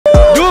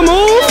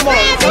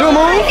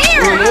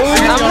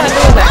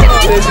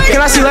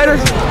can I see later?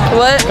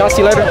 What? Can I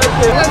see later?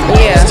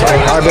 Yeah.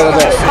 Alright, bet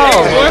that.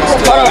 Oh.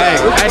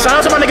 Hey, shout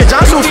out to my nigga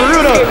Joshua for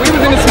real though.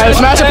 Hey,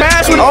 smash a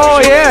pass with. Oh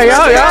yeah.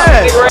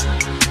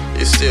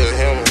 It's still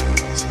him.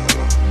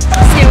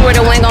 See where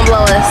the wind gonna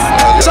blow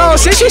us. So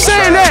since you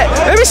saying that,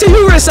 let me see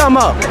you read something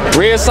up.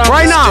 Read something?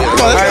 Right now.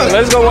 Alright,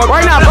 let's go.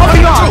 Right now, both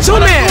of y'all.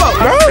 2 men.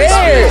 Bro.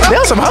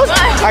 There's some hoes.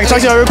 I can talk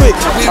to y'all real quick.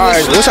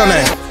 Alright, what's your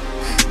name?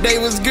 They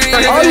was green.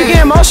 Oh, you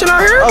get emotion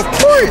out here? Of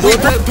course. We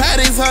put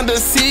patties on the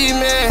sea,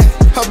 man.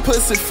 Her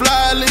pussy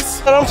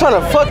flawless. I'm trying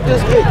to fuck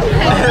this bitch.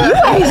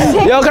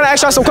 Yo, can I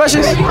ask y'all some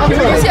questions?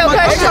 What's your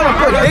question?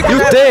 You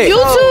thick.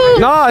 YouTube.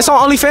 No, it's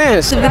on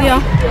OnlyFans. The video.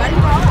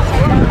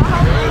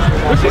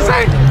 What you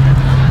say?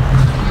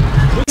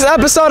 This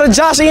episode of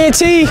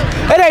JoshuaEnt.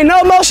 It ain't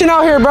no motion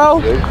out here,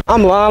 bro.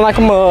 I'm lying like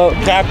a mug.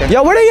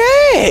 Yo, where they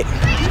at?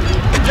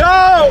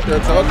 Yo!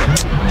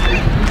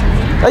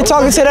 They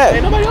talking to that.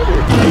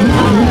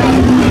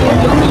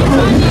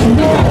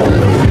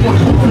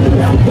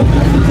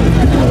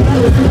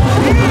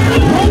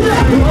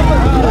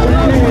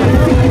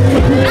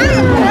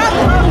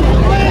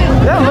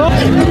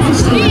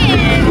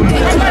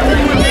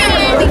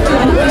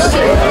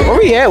 Where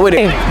we at with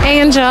it?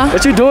 Angel.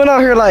 What you doing out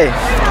here like?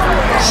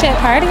 Shit,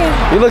 partying.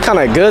 You look kind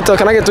of good though.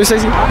 Can I get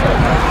 360?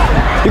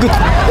 You could,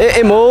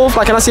 it move.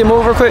 Like, can I see it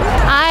move real quick?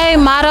 I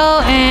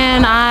model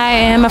and I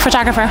am a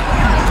photographer.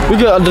 We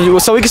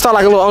could, so we can start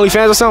like a little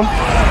OnlyFans or something.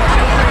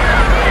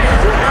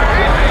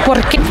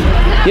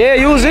 Yeah,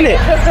 you was in it.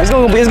 It's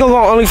gonna go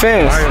on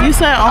OnlyFans. You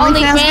said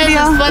OnlyFans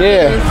video?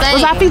 Yeah.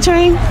 Was I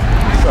featuring?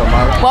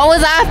 What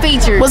was I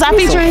featured? Was I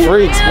featuring?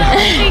 Freaks.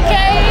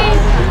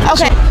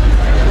 Okay.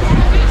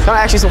 Can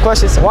I ask you some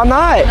questions? Why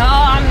not? No,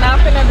 I'm not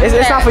finna do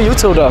It's not for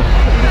YouTube though. No,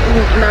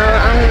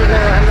 I'm not doing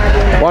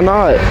that. Why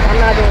not? I'm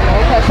not doing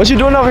that. What you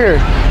doing over here?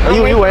 Are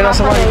you waiting on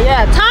somebody?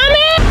 Yeah,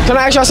 Tommy! Can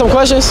I ask y'all some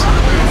questions?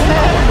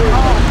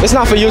 It's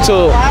not for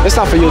YouTube. It's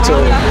not for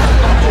YouTube.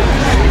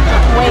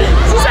 Wait.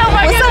 What's up?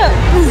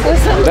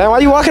 What's up? Damn, why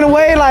you walking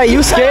away? Like,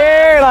 you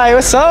scared? Like,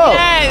 what's up?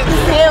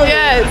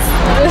 Yes.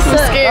 What's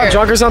up? Scared. Y'all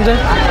drunk or something?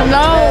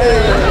 No.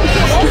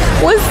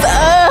 What's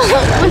up?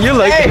 You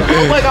look. Hey,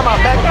 oh my God, my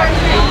back.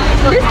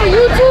 This for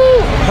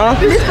YouTube. Huh?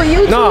 This for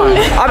YouTube. No,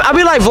 I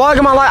be like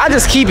vlogging my life. I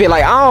just keep it.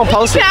 Like, I don't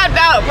post it. Tapped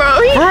out,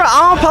 bro. For real,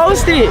 I don't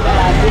post it.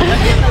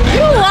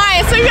 You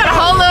lying? So you got a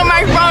whole little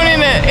microphone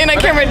in a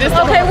camera just.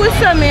 Okay, what's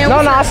up, man? No,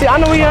 I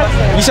know we.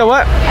 You said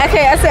what?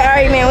 Okay, I said, all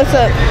right, man. What's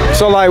up?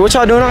 So like, what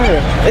y'all doing out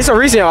here? It's a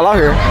reason y'all out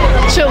here.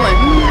 Chilling.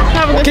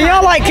 Can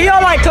y'all like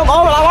come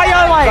over? Like, why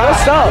y'all like?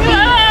 What's up?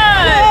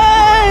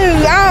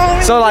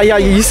 So like,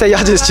 you say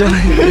y'all just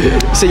chilling. You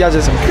say y'all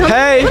just.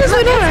 Hey. What is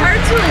we doing?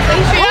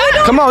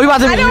 Come on, we about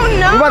to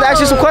ask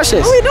you some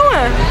questions. What we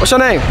doing? What's your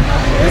name?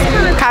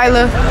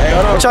 Kyla.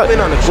 What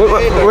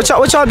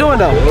y'all doing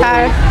though?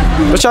 Hi.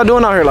 What y'all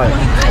doing out here like?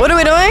 What are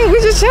we doing? We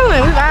just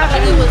chilling. We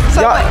vibing.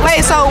 So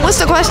wait, so what's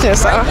the question?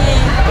 So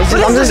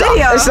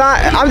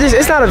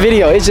it's not a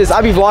video. It's just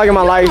I be vlogging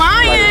my life.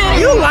 Lying.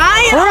 You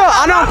lying? For real,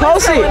 I don't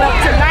post it.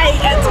 Tonight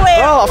at 12.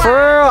 Bro, for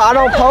real, I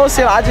don't post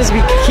it. I just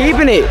be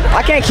keeping it.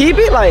 I can't keep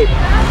it like.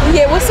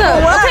 Yeah, what's up?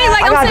 Okay,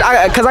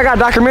 like cause I got a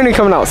documentary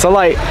coming out. So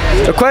like,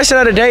 the question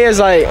of the day is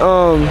like,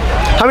 how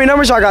many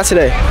numbers y'all got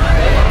today?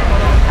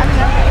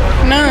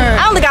 None.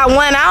 I only got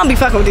one. I don't be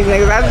fucking with these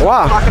niggas. I just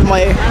fucking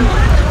away.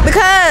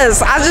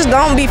 Because I just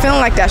don't be feeling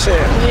like that shit.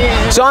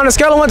 Yeah. So on a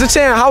scale of 1 to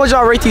 10, how would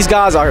y'all rate these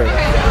guys out here?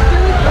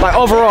 Like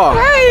overall.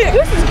 Right.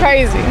 This is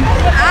crazy.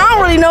 I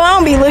don't really know. I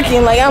don't be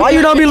looking like. Why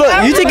you don't be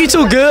looking? You think you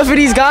too good for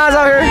these guys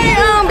out here? I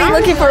don't be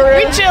looking for real.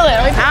 We chilling.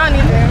 I don't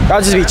even.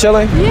 Y'all just be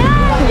chilling?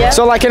 Yeah.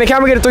 So like, can the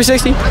camera get a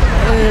 360?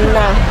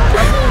 No.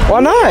 Why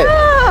not?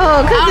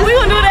 No, cause we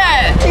gonna do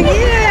that.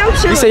 Yeah, I'm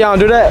chilling. You say y'all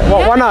don't do that?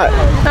 Why not?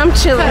 I'm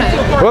chilling.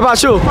 What about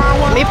you?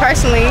 Me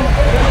personally.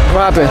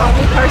 What happened?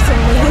 Me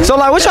personally. So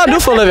like, what y'all do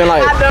for a living?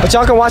 Like, but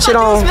y'all can watch it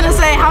on. I was gonna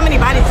say how many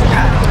bodies you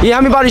got. Yeah,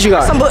 how many bodies you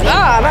got?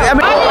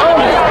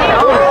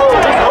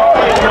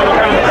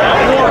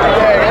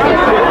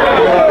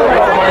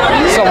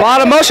 It's a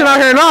lot of motion out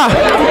here now.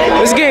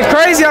 It's getting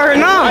crazy out here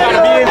now.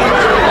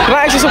 Can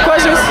I ask you some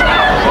questions?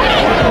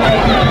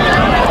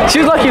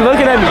 She's lucky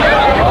looking at me.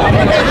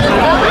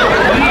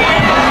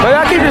 But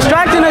y'all keep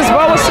distracting us,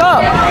 bro. What's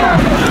up?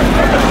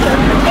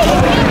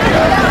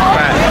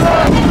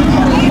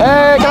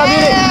 Hey, can I be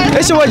it?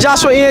 It's your boy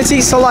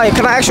JoshuaEnt. So like,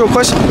 can I ask you a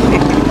question?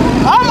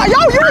 Oh my, yo,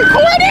 you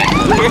recording?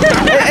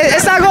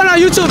 It's not going on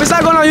YouTube. It's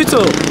not going on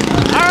YouTube.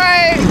 All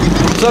right.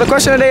 So the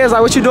question today is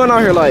like, what you doing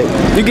out here? Like,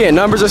 you getting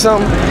numbers or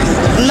something?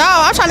 No,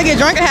 I'm trying to get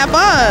drunk and have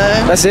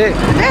fun. That's it?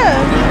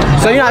 Yeah.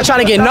 So you're not trying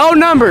to get no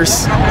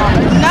numbers?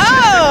 No.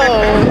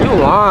 You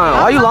lying.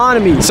 Why you lying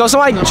to me? So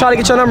somebody try to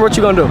get your number, what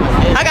you gonna do?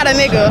 I got a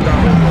nigga.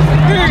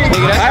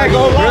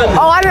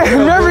 Oh, I didn't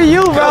remember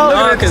you,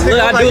 bro. Cause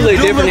look, I do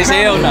look different as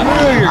hell now.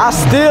 I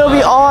still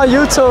be on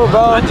YouTube,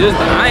 bro. I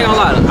ain't gonna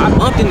lie, I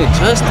bumped into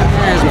Justin.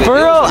 For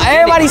real,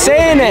 everybody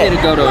saying that.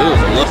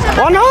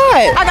 Why not?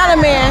 I got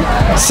a man.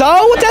 So,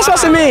 what that's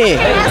supposed to mean?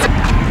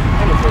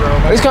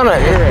 It's kind of.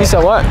 You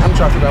said what? I'm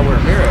trying to figure out where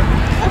a mirror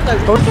at.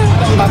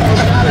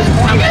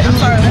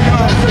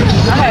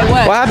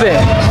 What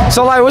happened?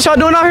 So like, what y'all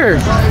doing out here?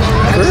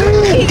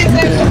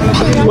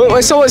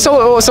 So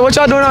what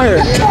y'all doing out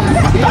here?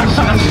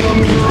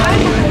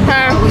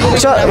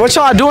 What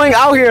y'all doing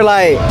out here?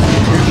 Like,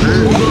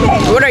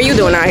 What are you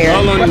doing out here?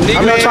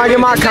 I'm not trying to get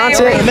my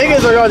content.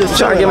 Niggas are y'all just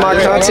Trying to get my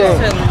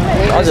content.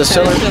 I was just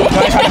chilling.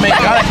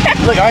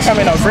 Look, I ain't trying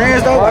to make no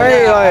friends though.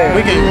 Hey, like,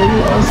 We can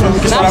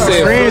start off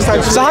as friends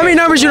type shit. so how many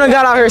numbers you done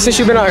got out here since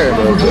you been out here?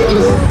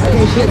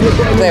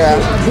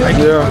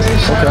 Zero.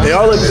 Yeah. They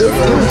all look good.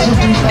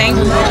 Thank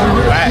you.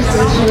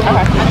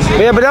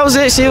 Yeah, but that was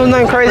it. She was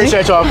nothing crazy.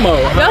 Appreciate y'all.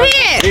 Go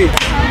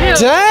ahead.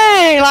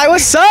 Dang, like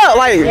what's up?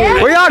 Like,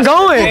 where y'all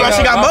going? But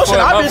she got motion,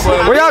 obviously.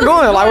 Where y'all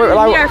going?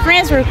 Like, We are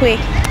friends real quick.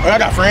 Oh, I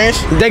got friends.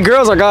 they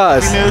girls or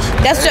guys?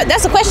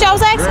 That's the question I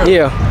was asking?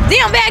 Yeah.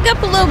 Damn, back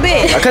up a little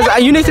bit. Cause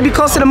you need to be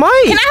close to the mic.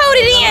 Can I hold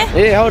it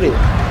in? Yeah, hold it.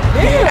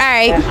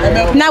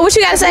 Alright. Now what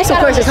you gotta say? Some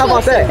questions. How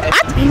about that?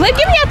 Look,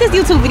 give me out this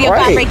YouTube video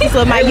before I break this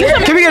little mic.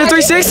 Can we get a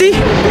 360?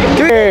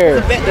 Come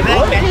here.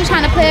 Who's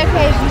trying to play it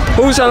crazy?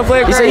 Who's trying to play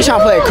You say you trying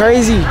to play it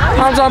crazy?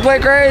 I'm trying to play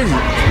crazy.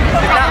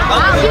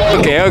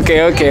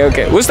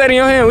 Okay. What's that in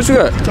your hand? What you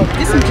got?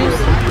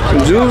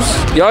 Some juice.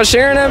 Y'all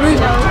sharing that, bitch?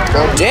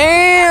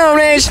 Damn,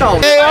 man.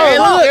 Hey,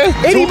 look.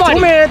 Anybody.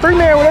 2 man, 3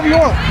 man, whatever you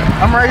want.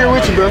 I'm right here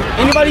with you, bro.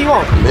 Anybody you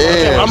want?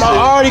 Man, I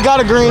already got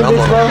a green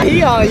bitch, bro.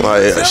 He on you.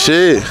 like,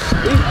 shit.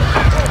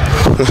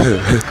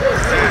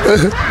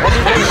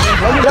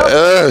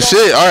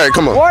 Shit. All right,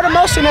 come on. Where the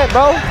motion at,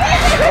 bro?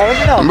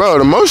 Bro,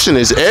 the motion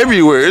is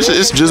everywhere. It's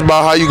just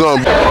about how you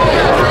gonna.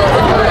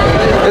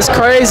 It's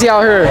crazy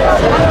out here.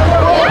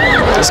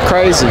 It's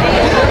crazy.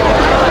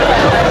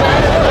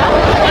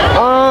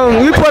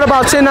 We put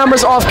about 10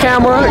 numbers off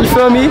camera, you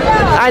feel me?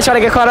 I ain't trying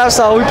to get caught up,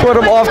 so we put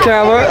them off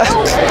camera.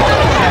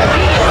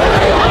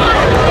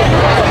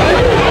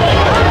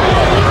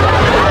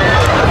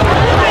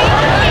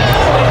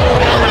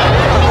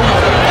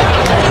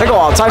 They go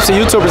all types of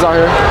YouTubers out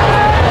here.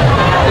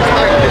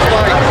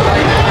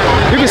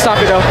 You can stop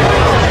it though.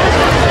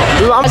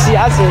 I see.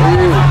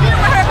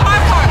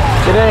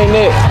 It ain't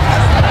it.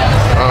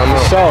 I don't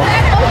know.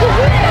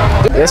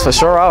 So, it's for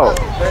sure out.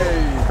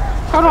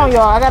 Hold on,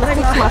 y'all. I gotta fix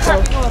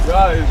myself.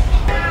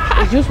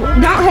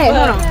 Don't hey,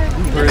 hold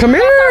on. Come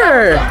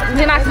here.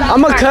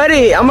 I'ma cut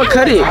it. Come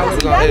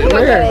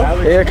here.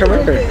 Yeah, come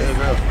here.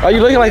 Oh,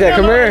 you looking like that?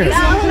 Come here.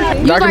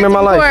 Document my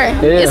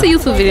life. Yeah. It's a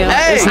YouTube video.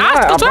 It's not,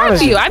 I I'll subscribe promise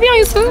to you. I be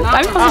on YouTube.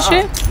 I be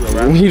posting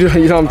shit.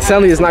 You know, I'm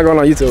telling you, it's not going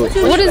on YouTube.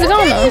 What is it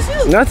going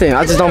on? Nothing.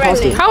 I just don't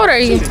post it. How old are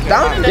you?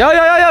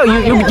 Yo.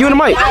 You in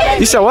the mic.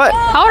 You said what?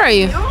 How old are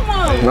you?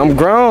 I'm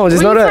grown.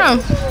 Just Where know you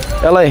that.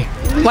 from? LA.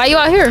 Why you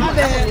out here?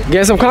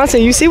 Get some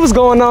content. You see what's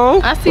going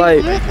on? I see.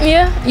 Like,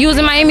 Yeah. You was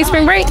in Miami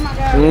spring break?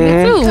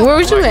 Me too. Where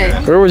was you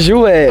at? where was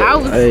you at? I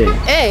was.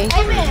 Hey.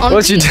 On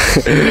What the you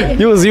beach.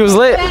 do? you was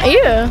lit?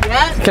 Yeah.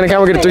 Can the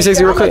camera get a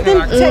 360 real quick?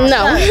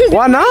 No.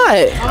 Why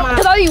not?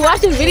 Cause I be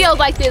watching videos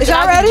like this. And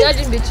I be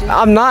judging bitches.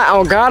 I'm not.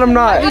 Oh God, I'm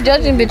not. I be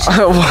judging bitches.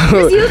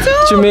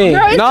 What you mean?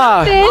 Girl, it's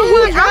Nah. something.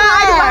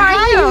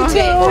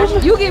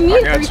 You give me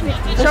a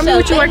 360. Show me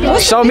what you working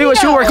with. Show me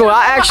what you working with.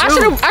 I asked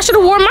you. I should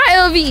have worn my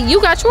LV.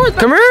 You got yours.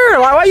 Come here.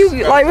 Like, why you?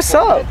 Like, what's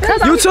up?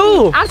 You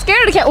too. I'm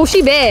scared of the cat. Oh,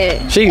 she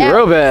bad. She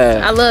real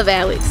bad. I love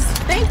Alex.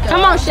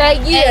 Come on, Shay.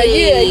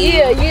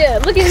 Yeah.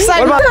 Look at me.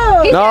 What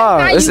about?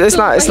 No,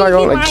 it's not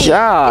going. Like,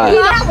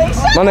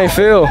 God. My name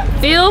Phil.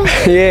 Phil?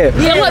 Yeah.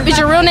 Phil, what is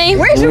your real name?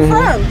 Where's you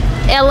from?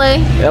 LA.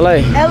 LA.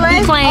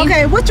 LA? Plain.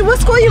 Okay, what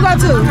school you go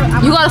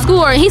to? You go to school,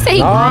 or he said he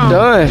No, I'm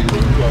grown.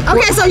 done.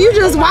 Okay, so you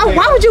just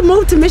why would you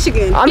move to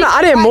Michigan?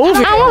 I didn't move.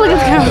 I don't want to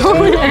look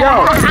at the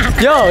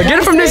camera. Yo, get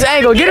it from this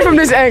angle. Get it from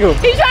this angle.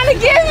 He's trying to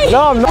get me.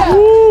 No, I'm not.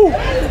 Woo.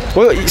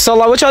 Well, so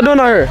like, what y'all doing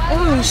out here?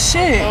 Oh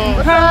shit.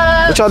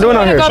 What y'all doing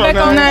out here? Go back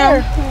over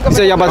there. You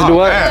said y'all about to do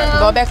what?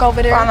 Go back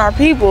over there. On our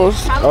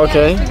peoples.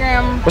 Okay.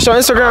 What's your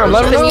Instagram?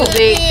 Let me know.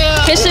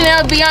 Kiss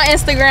Chanel, be on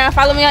Instagram.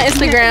 Follow me on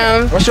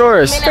Instagram. What's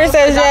yours?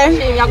 Princess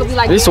J. Y'all gonna be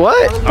like This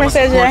what?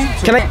 Princess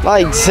J. Can I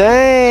like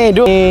dang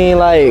do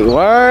like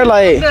word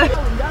like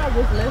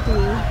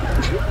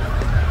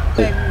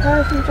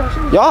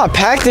y'all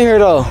packed in here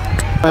though.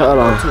 Hold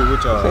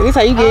on. This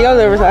how you get your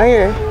livers out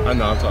here. I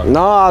know, I'm talking.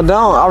 No, I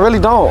don't. I really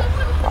don't.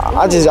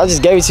 I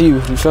just gave it to you.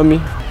 You feel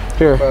me?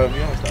 Here.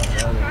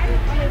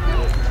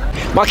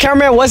 My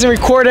cameraman wasn't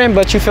recording,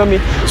 but you feel me?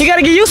 He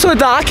gotta get used to it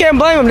though. I can't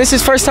blame him. This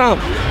is first time.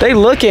 They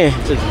looking.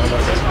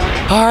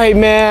 All right,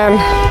 man.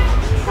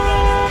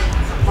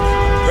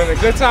 Been a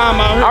good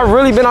time out here. I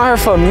really been out here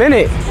for a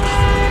minute.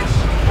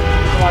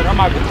 Like I'm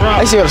out the I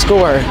front. used to go to school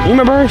with her. You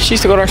remember her? She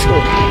used to go to our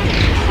school.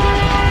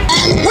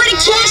 Where the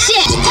cash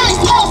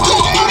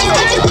at?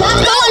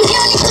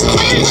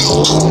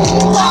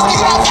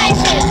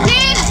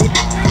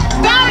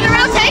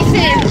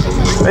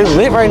 They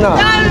lit right now.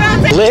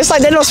 Lit. It's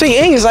like they don't speak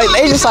English. Like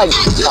they just like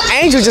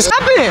angel just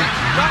happened.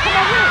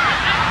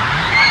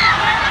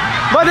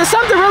 But did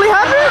something really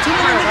happen?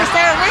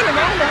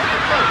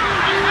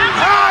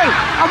 Hey,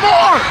 I'm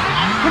on.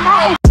 Come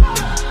on.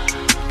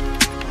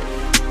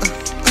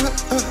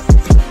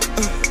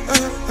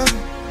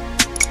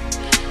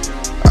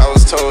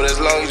 told as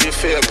long as you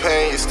feel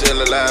pain, you're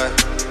still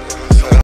alive.